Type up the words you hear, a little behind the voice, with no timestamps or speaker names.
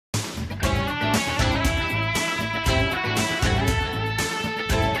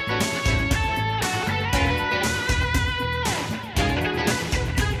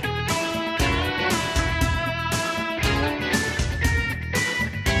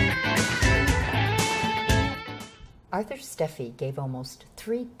Arthur Steffee gave almost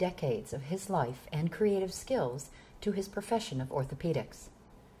 3 decades of his life and creative skills to his profession of orthopedics.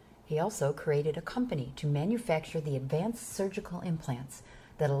 He also created a company to manufacture the advanced surgical implants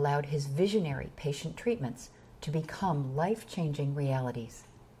that allowed his visionary patient treatments to become life-changing realities.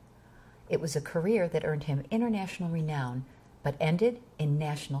 It was a career that earned him international renown, but ended in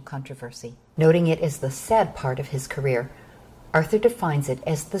national controversy. Noting it as the sad part of his career, Arthur defines it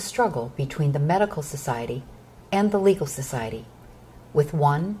as the struggle between the medical society and the legal society, with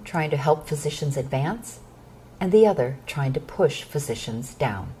one trying to help physicians advance and the other trying to push physicians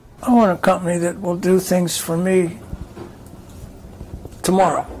down. I want a company that will do things for me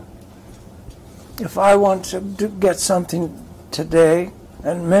tomorrow. If I want to get something today,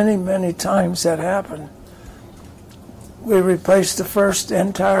 and many, many times that happened, we replaced the first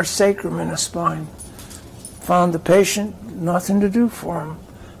entire sacrum in the spine. Found the patient, nothing to do for him.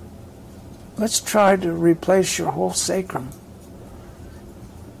 Let's try to replace your whole sacrum.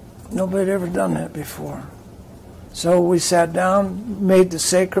 Nobody had ever done that before. So we sat down, made the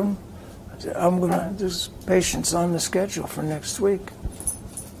sacrum. This patient's on the schedule for next week.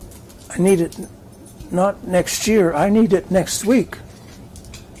 I need it not next year, I need it next week.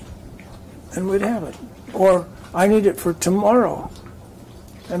 And we'd have it. Or I need it for tomorrow,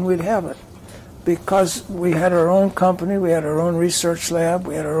 and we'd have it. Because we had our own company, we had our own research lab,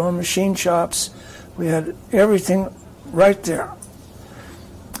 we had our own machine shops, we had everything right there.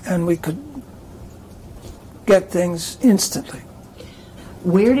 And we could get things instantly.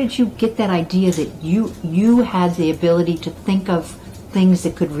 Where did you get that idea that you had the ability to think of things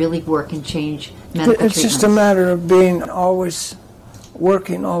that could really work and change medical treatments? It's just a matter of being always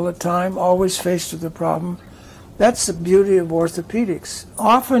working all the time, always faced with a problem. That's the beauty of orthopedics.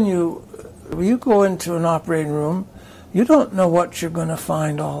 Often you go into an operating room, you don't know what you're going to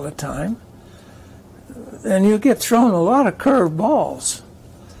find all the time. And you get thrown a lot of curved balls.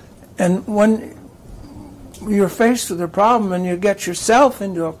 And when you're faced with a problem and you get yourself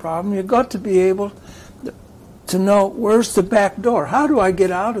into a problem, you've got to be able to know, where's the back door? How do I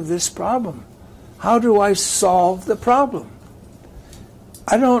get out of this problem? How do I solve the problem?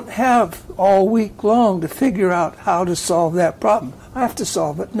 I don't have all week long to figure out how to solve that problem. I have to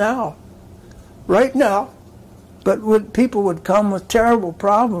solve it now, right now. But people would come with terrible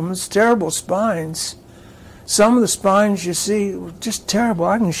problems, terrible spines. Some of the spines you see were just terrible.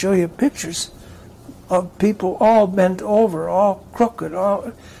 I can show you pictures of people all bent over, all crooked,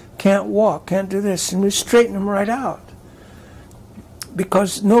 all can't walk, can't do this, and we straighten them right out.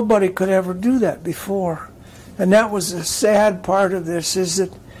 Because nobody could ever do that before. And that was the sad part of this, is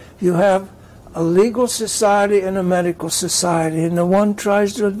that you have a legal society and a medical society, and the one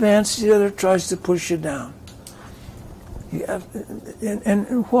tries to advance, the other tries to push you down.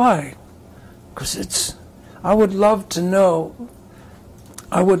 And why? Because I would love to know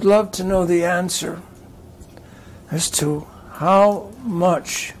the answer as to how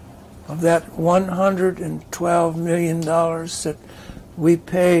much of that $112 million that we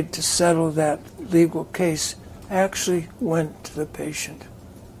paid to settle that legal case actually went to the patient.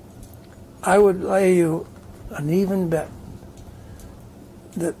 I would lay you an even bet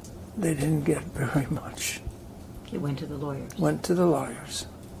that they didn't get very much. It went to the lawyers. Went to the lawyers.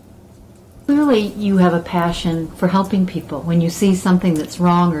 Clearly you have a passion for helping people. When you see something that's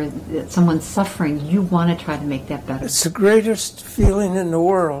wrong or that someone's suffering, you want to try to make that better. It's the greatest feeling in the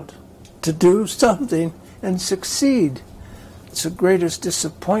world to do something and succeed. It's the greatest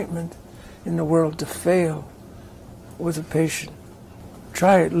disappointment in the world to fail with a patient.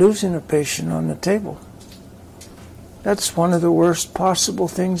 Try it, losing a patient on the table. That's one of the worst possible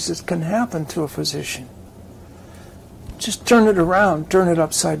things that can happen to a physician. Just turn it around, turn it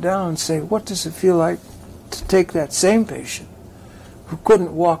upside down and say, what does it feel like to take that same patient who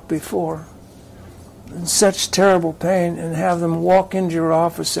couldn't walk before in such terrible pain and have them walk into your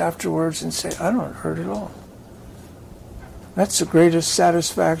office afterwards and say, I don't hurt at all. That's the greatest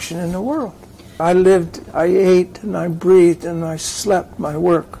satisfaction in the world. I lived, I ate, and I breathed, and I slept my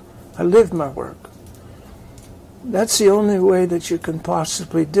work. I lived my work. That's the only way that you can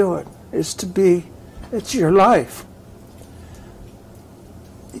possibly do it, is to be, it's your life.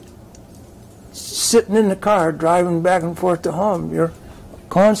 Sitting in the car, driving back and forth to home, you're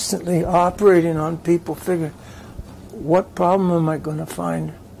constantly operating on people, figuring, what problem am I going to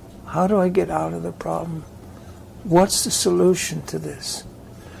find? How do I get out of the problem? What's the solution to this?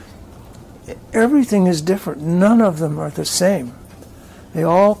 Everything is different. None of them are the same. They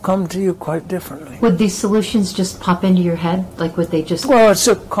all come to you quite differently. Would these solutions just pop into your head? Like, would they just... Well, it's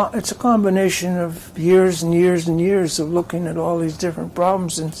a combination of years and years and years of looking at all these different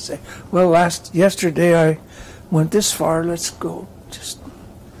problems and say, well, yesterday I went this far, let's go just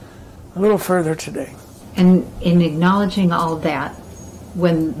a little further today. And in acknowledging all that,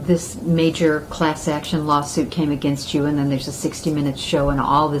 when this major class action lawsuit came against you, and then there's a 60 Minutes show and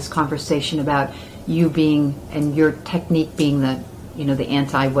all this conversation about you being, and your technique being the, you know, the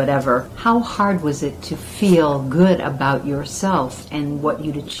anti-whatever, how hard was it to feel good about yourself and what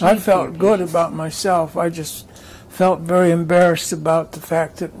you'd achieved? I felt good about myself. I just felt very embarrassed about the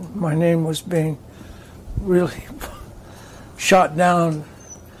fact that my name was being really shot down.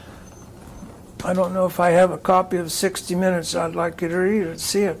 I don't know if I have a copy of 60 Minutes. I'd like you to read it,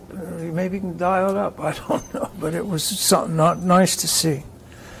 see it. Maybe you can dial it up. I don't know. But it was something not nice to see.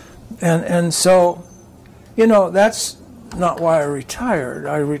 And so, you know, that's not why I retired.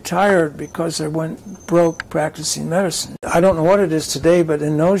 I retired because I went broke practicing medicine. I don't know what it is today, but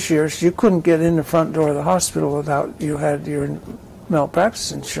in those years, you couldn't get in the front door of the hospital without you had your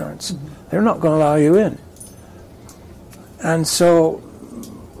malpractice insurance. Mm-hmm. They're not going to allow you in. And so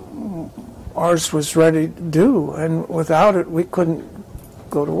ours was ready to do, and without it, we couldn't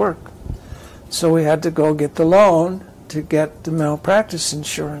go to work. So we had to go get the loan to get the malpractice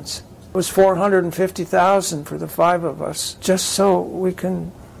insurance. It was $450,000 for the 5 of us, just so we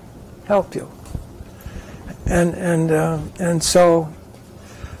can help you. And so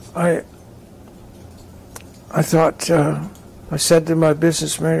I thought, I said to my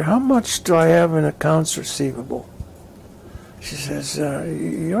business manager, how much do I have in accounts receivable? She says,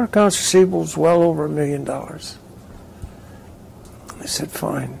 your accounts receivable is well over $1 million. I said,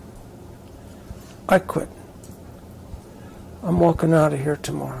 fine. I quit. I'm walking out of here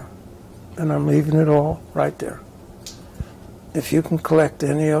tomorrow, and I'm leaving it all right there. If you can collect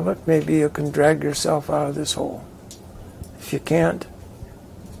any of it, maybe you can drag yourself out of this hole. If you can't,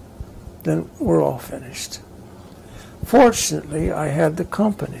 then we're all finished. Fortunately, I had the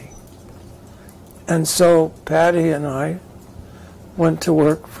company. And so Patty and I went to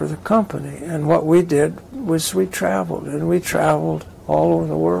work for the company. And what we did was we traveled, and we traveled all over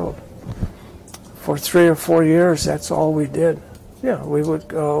the world. For 3 or 4 years, that's all we did. Yeah, we would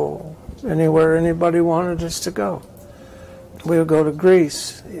go anywhere anybody wanted us to go. We would go to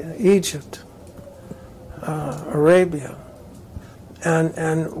Greece, Egypt, Arabia,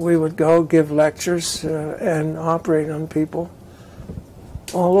 and we would go give lectures and operate on people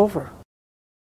all over.